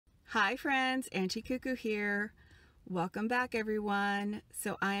Hi friends, Auntie Cuckoo here. Welcome back everyone.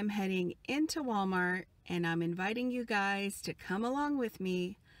 So I am heading into Walmart and I'm inviting you guys to come along with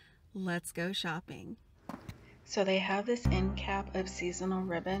me. Let's go shopping. So they have this end cap of seasonal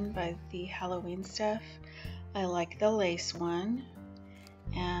ribbon by the Halloween stuff. I like the lace one,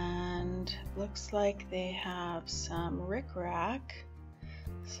 and looks like they have some rickrack.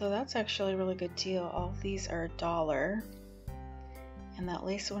 So that's actually a really good deal. All of these are $1. And that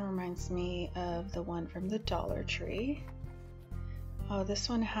lace one reminds me of the one from the Dollar Tree. Oh, this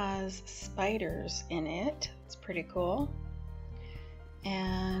one has spiders in it. It's pretty cool.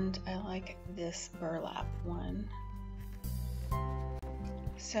 And I like this burlap one.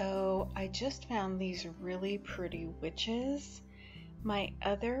 So I just found these really pretty witches. My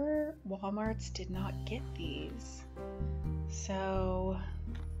other Walmarts did not get these. So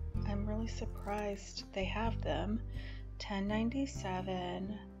I'm really surprised they have them.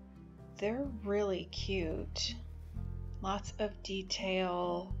 $10.97. They're really cute. Lots of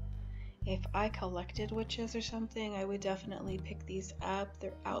detail. If I collected witches or something, I would definitely pick these up.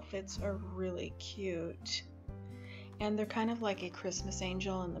 Their outfits are really cute. And they're kind of like a Christmas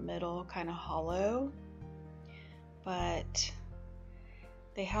angel in the middle, kind of hollow. But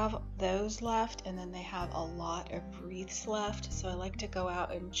they have those left, and then they have a lot of wreaths left. So I like to go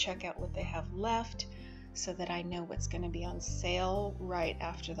out and check out what they have left, so that I know what's going to be on sale right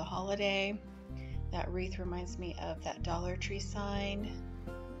after the holiday. That wreath reminds me of that Dollar Tree sign.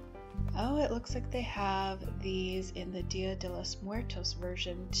 Oh, it looks like they have these in the Dia de los Muertos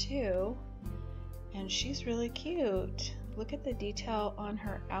version too. And she's really cute. Look at the detail on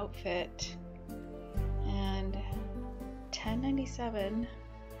her outfit. And $10.97.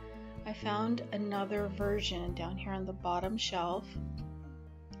 I found another version down here on the bottom shelf.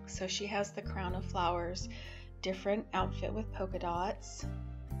 So she has the crown of flowers, different outfit with polka dots.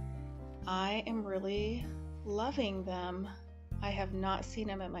 I am really loving them. I have not seen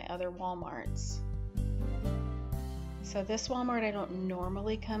them at my other Walmarts. So this Walmart I don't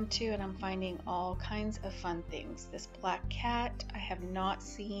normally come to, and I'm finding all kinds of fun things. This black cat I have not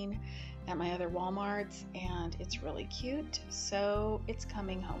seen at my other Walmarts, and it's really cute, so it's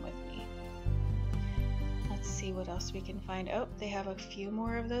coming home with me. Let's see what else we can find. Oh, they have a few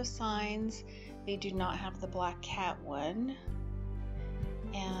more of those signs. They do not have the black cat one.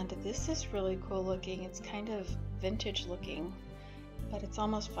 And this is really cool looking. It's kind of vintage looking, but it's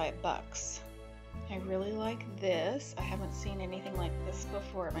almost $5. I really like this. I haven't seen anything like this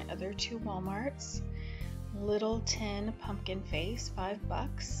before at my other two Walmarts. Little tin pumpkin face,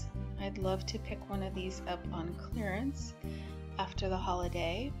 $5. I'd love to pick one of these up on clearance after the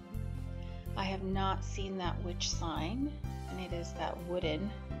holiday. I have not seen that witch sign, and it is that wooden,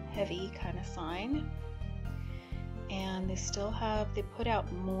 heavy kind of sign. And they put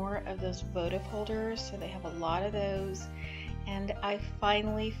out more of those votive holders, so they have a lot of those. And I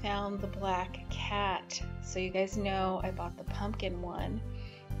finally found the black cat. So you guys know I bought the pumpkin one.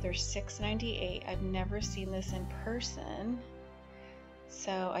 They're $6.98. I've never seen this in person.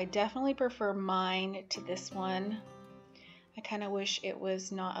 So I definitely prefer mine to this one. I kind of wish it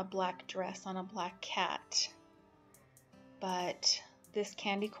was not a black dress on a black cat. But this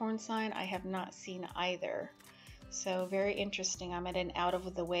candy corn sign I have not seen either. So very interesting. I'm at an out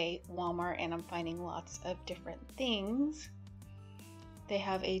of the way Walmart and I'm finding lots of different things. They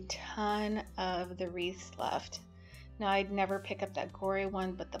have a ton of the wreaths left. Now I'd never pick up that gory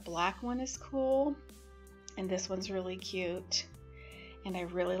one, but the black one is cool. And this one's really cute. And I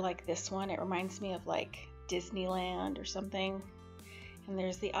really like this one. It reminds me of like Disneyland or something. And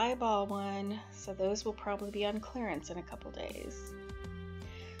there's the eyeball one, so those will probably be on clearance in a couple days.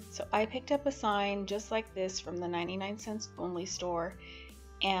 So I picked up a sign just like this from the 99 cents only store,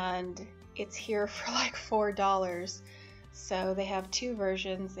 and it's here for like $4. So they have two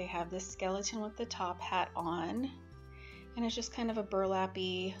versions. They have this skeleton with the top hat on, and it's just kind of a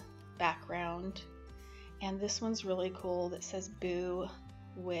burlappy background. And this one's really cool that says boo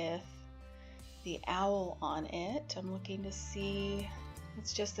with the owl on it. I'm looking to see,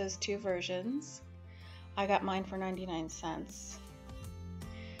 it's just those two versions. I got mine for 99 cents.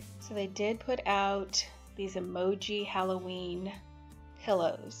 So they did put out these emoji Halloween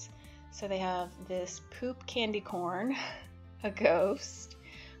pillows. So they have this poop candy corn, a ghost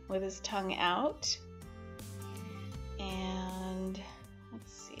with his tongue out. And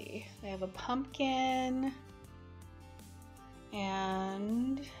let's see, they have a pumpkin,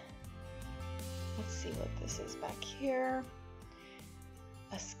 and let's see what this is back here.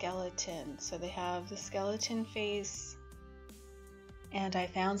 A skeleton. So they have the skeleton face And I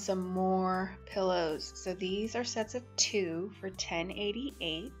found some more pillows. So these are sets of 2 for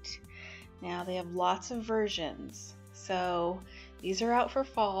 $10.88. Now they have lots of versions. So these are out for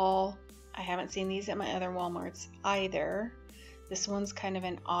fall. I haven't seen these at my other Walmarts either. This one's kind of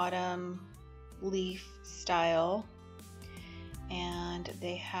an autumn leaf style. And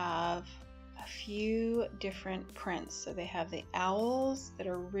they have a few different prints. So they have the owls that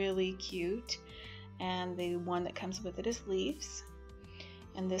are really cute. And the one that comes with it is leaves.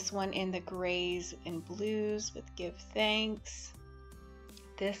 And this one in the grays and blues with give thanks.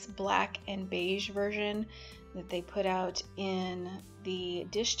 This black and beige version that they put out in the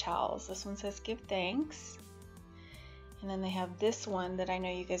dish towels. This one says give thanks. And then they have this one that I know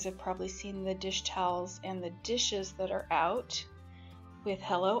you guys have probably seen, the dish towels and the dishes that are out with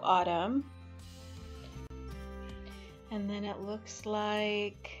Hello Autumn. And then it looks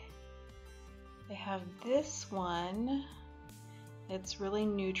like they have this one. It's really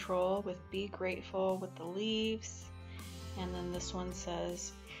neutral with be grateful with the leaves. And then this one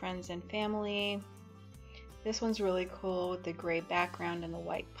says friends and family. This one's really cool with the gray background and the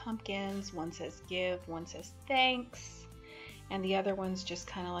white pumpkins. One says give, one says thanks. And the other one's just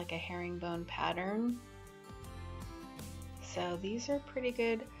kind of like a herringbone pattern. So these are pretty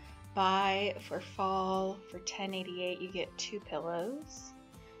good buy for fall. For $10.88 you get 2 pillows.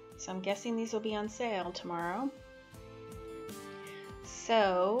 So I'm guessing these will be on sale tomorrow.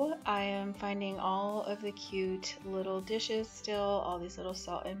 So I am finding all of the cute little dishes still, all these little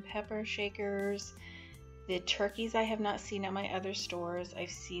salt and pepper shakers. The turkeys I have not seen at my other stores.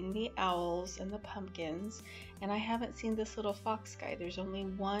 I've seen the owls and the pumpkins, and I haven't seen this little fox guy. There's only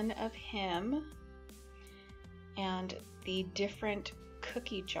one of him, and the different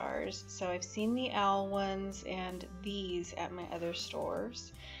cookie jars. So I've seen the owl ones and these at my other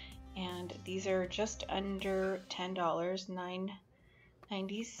stores, and these are just under $10,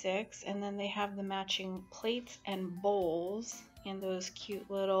 $9.96. And then they have the matching plates and bowls and those cute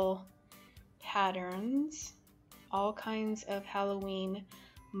little patterns. All kinds of Halloween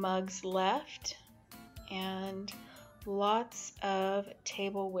mugs left, and lots of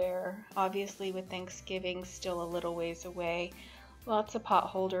tableware, obviously with Thanksgiving still a little ways away. Lots of pot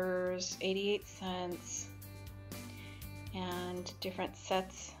holders, 88 cents, and different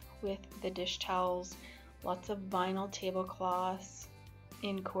sets with the dish towels. Lots of vinyl tablecloths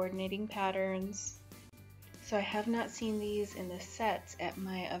in coordinating patterns. So I have not seen these in the sets at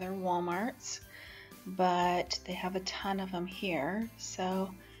my other Walmarts, but they have a ton of them here.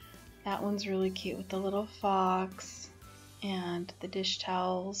 So that one's really cute with the little fox, and the dish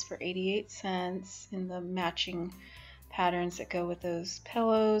towels for 88 cents in the matching patterns that go with those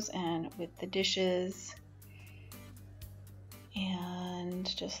pillows and with the dishes. And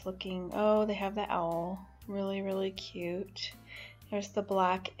just looking, oh, they have the owl, really cute. There's the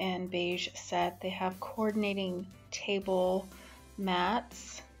black and beige set. They have coordinating table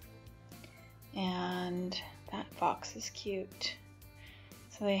mats, and that fox is cute.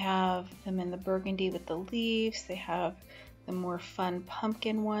 So they have them in the burgundy with the leaves. They have the more fun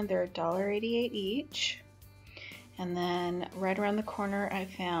pumpkin one. They're $1.88 each. And then right around the corner I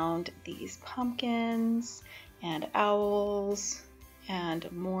found these pumpkins and owls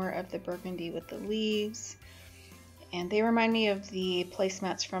and more of the burgundy with the leaves. And they remind me of the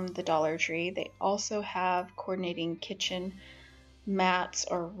placemats from the Dollar Tree. They also have coordinating kitchen mats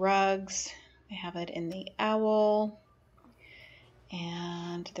or rugs. They have it in the owl,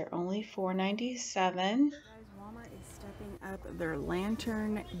 and they're only $4.97. Guys, Walmart is stepping up their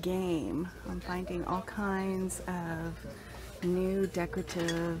lantern game. I'm finding all kinds of new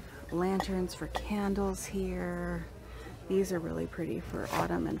decorative lanterns for candles here. These are really pretty for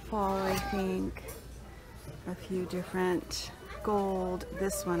autumn and fall, I think. A few different gold.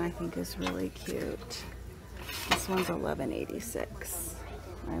 This one I think is really cute. This one's $11.86.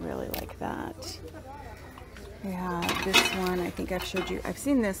 I really like that. Yeah, this one I think I've showed you. I've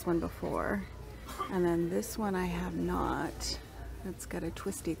seen this one before, and then this one I have not. It's got a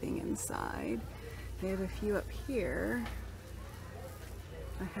twisty thing inside. They have a few up here.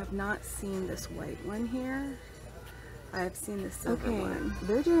 I have not seen this white one here. I've seen the silver one.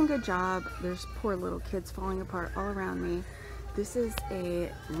 They're doing a good job. There's poor little kids falling apart all around me. This is a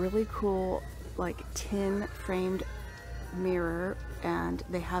really cool, like, tin framed mirror, and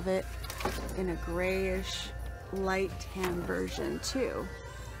they have it in a grayish light tan version too.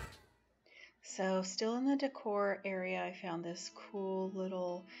 So still in the decor area, I found this cool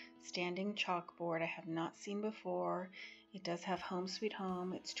little standing chalkboard I have not seen before. It does have Home Sweet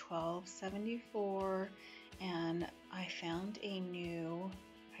Home. It's $12.74. And I found a new,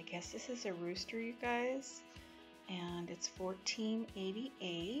 I guess this is a rooster, you guys, and it's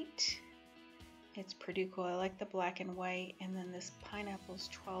 $14.88. It's pretty cool. I like the black and white, and then this pineapple's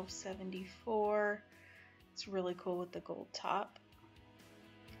 $12.74. It's really cool with the gold top.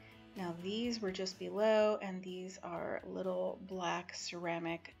 Now these were just below, and these are little black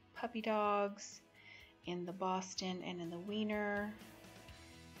ceramic puppy dogs in the Boston and in the Wiener.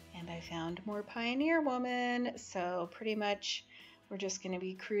 And I found more Pioneer Woman, so pretty much we're just going to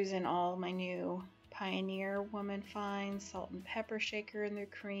be cruising all my new Pioneer Woman finds, salt and pepper shaker in their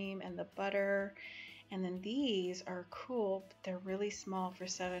cream and the butter. And then these are cool, but they're really small for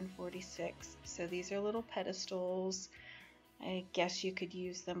 $7.46. So these are little pedestals. I guess you could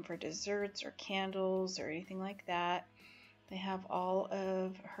use them for desserts or candles or anything like that. They have all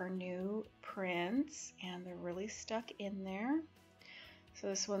of her new prints, and they're really stuck in there. So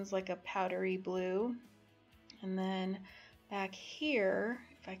this one's like a powdery blue. And then back here,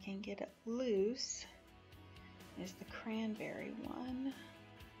 if I can get it loose, is the cranberry one.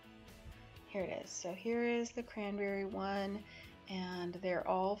 Here it is. So here is the cranberry one, and they're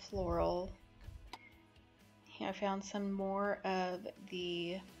all floral. I found some more of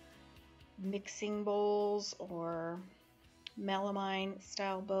the mixing bowls or melamine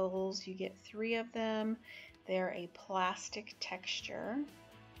style bowls. You get 3 of them. They're a plastic texture.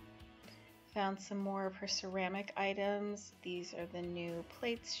 Found some more of her ceramic items. These are the new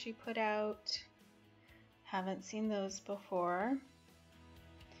plates she put out. Haven't seen those before.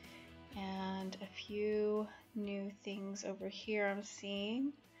 And a few new things over here I'm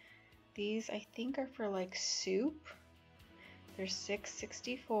seeing. These I think are for like soup. They're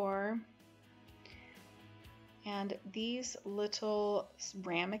 $6.64. And these little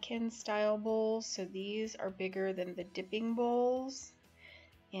ramekin style bowls, so these are bigger than the dipping bowls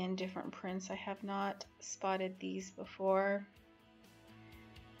in different prints. I have not spotted these before.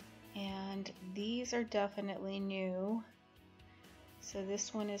 And these are definitely new. So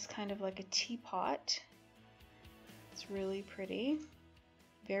this one is kind of like a teapot. It's really pretty.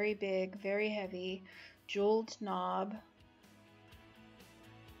 Very big, very heavy, jeweled knob.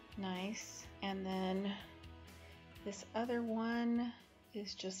 Nice. And then this other one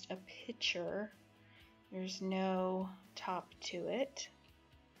is just a pitcher. There's no top to it.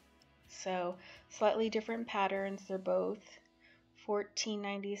 So slightly different patterns. They're both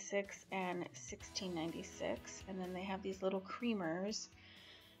 $14.96 and $16.96. And then they have these little creamers.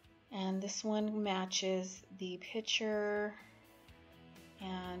 And this one matches the pitcher.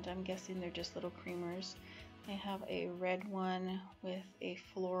 And I'm guessing they're just little creamers. They have a red one with a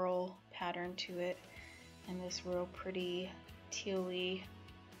floral pattern to it, and this real pretty tealy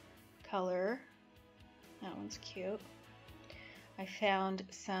color. That one's cute. I found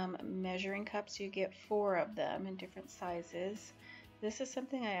some measuring cups. You get 4 of them in different sizes. This is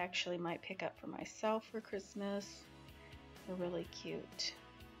something I actually might pick up for myself for Christmas. They're really cute.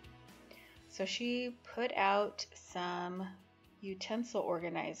 So she put out some utensil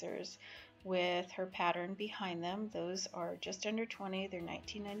organizers with her pattern behind them. Those are just under 20. They're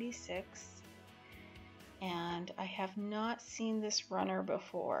 $19.96. And I have not seen this runner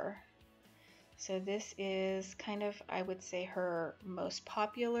before. So this is kind of, I would say, her most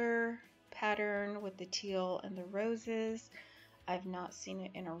popular pattern with the teal and the roses. I've not seen it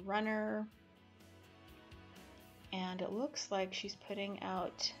in a runner. And it looks like she's putting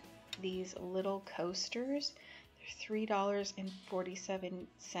out these little coasters. They're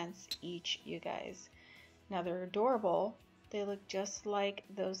 $3.47 each, you guys. Now they're adorable. They look just like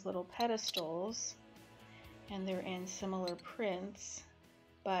those little pedestals, and they're in similar prints,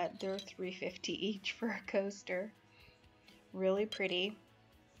 but they're $3.50 each for a coaster. Really pretty.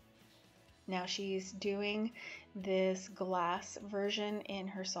 Now she's doing this glass version in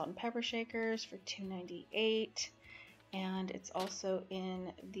her salt and pepper shakers for $2.98. And it's also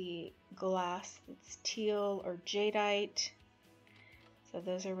in the glass that's teal or jadeite. So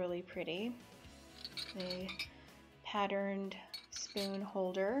those are really pretty. The patterned spoon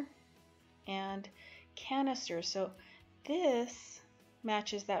holder and canister. So this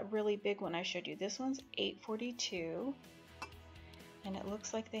matches that really big one I showed you. This one's $8.42. And it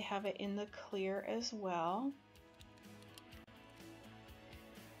looks like they have it in the clear as well.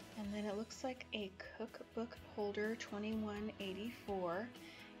 And then it looks like a cookbook holder, $21.84.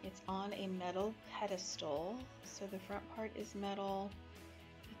 It's on a metal pedestal. So the front part is metal.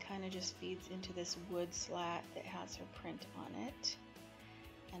 It kind of just feeds into this wood slat that has her print on it.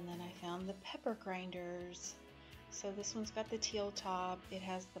 And then I found the pepper grinders. So this one's got the teal top. It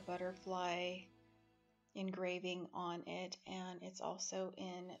has the butterfly engraving on it, and it's also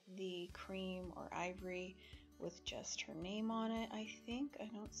in the cream or ivory with just her name on it, I think. I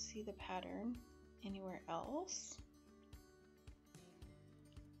don't see the pattern. anywhere else.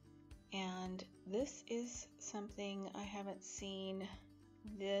 And this is something I haven't seen,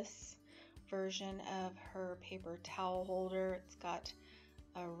 this version of her paper towel holder. It's got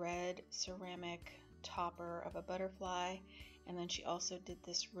a red ceramic topper of a butterfly, and then she also did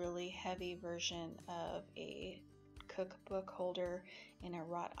this really heavy version of a cookbook holder in a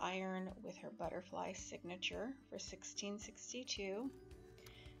wrought iron with her butterfly signature for $16.62.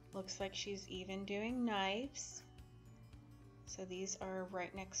 Looks like she's even doing knives. So these are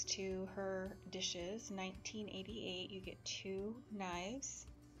right next to her dishes. $19.88. You get 2 knives.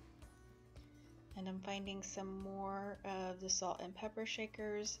 And I'm finding some more of the salt and pepper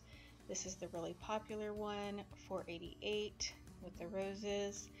shakers. This is the really popular one, $4.88 with the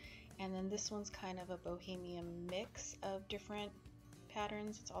roses. And then this one's kind of a bohemian mix of different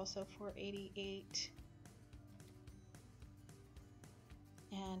patterns. It's also $4.88.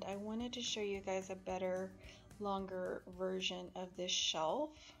 And I wanted to show you guys a better, longer version of this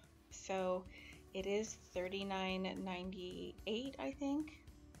shelf. So it is $39.98, I think,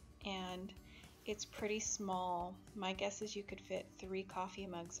 and it's pretty small. My guess is you could fit 3 coffee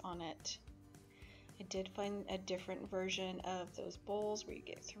mugs on it. I did find a different version of those bowls where you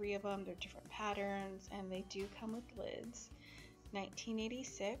get 3 of them. They're different patterns and they do come with lids.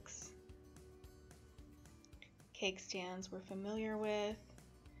 $19.86. Cake stands we're familiar with.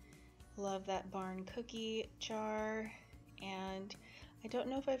 Love that barn cookie jar. And I don't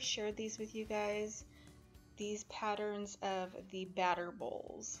know if I've shared these with you guys, these patterns of the batter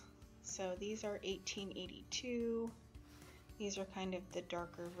bowls. So these are $18.82. These are kind of the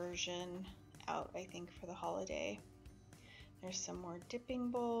darker version out, I think, for the holiday. There's some more dipping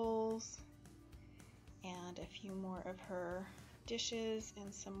bowls and a few more of her dishes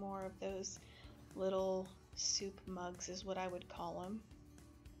and some more of those little soup mugs is what I would call them.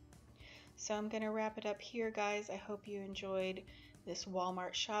 So I'm going to wrap it up here, guys. I hope you enjoyed this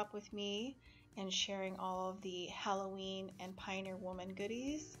Walmart shop with me and sharing all of the Halloween and Pioneer Woman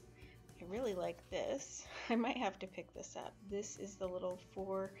goodies. I really like this. I might have to pick this up. This is the little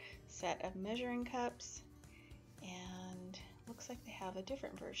 4 set of measuring cups, and looks like they have a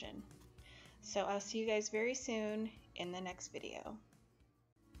different version. So I'll see you guys very soon in the next video.